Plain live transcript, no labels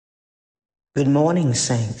Good morning,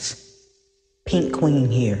 saints. Pink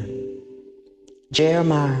Queen here.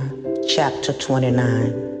 Jeremiah chapter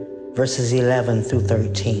 29, verses 11 through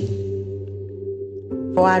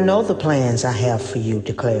 13. For I know the plans I have for you,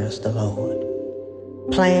 declares the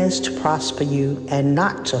Lord. Plans to prosper you and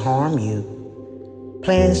not to harm you.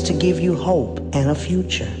 Plans to give you hope and a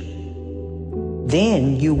future.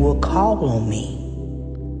 Then you will call on me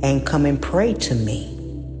and come and pray to me,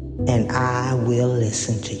 and I will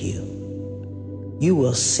listen to you. You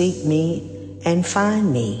will seek me and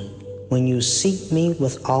find me when you seek me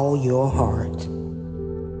with all your heart.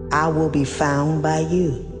 I will be found by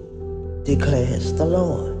you, declares the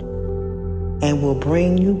Lord, and will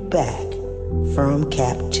bring you back from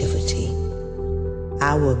captivity.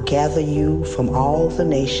 I will gather you from all the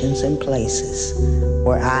nations and places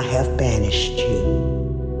where I have banished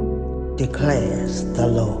you, declares the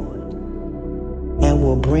Lord, and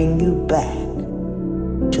will bring you back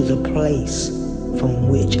to the place from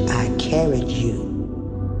which I carried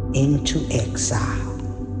you into exile.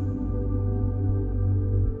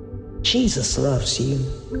 Jesus loves you,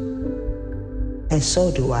 and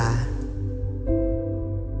so do I.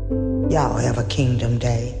 Y'all have a kingdom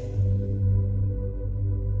day.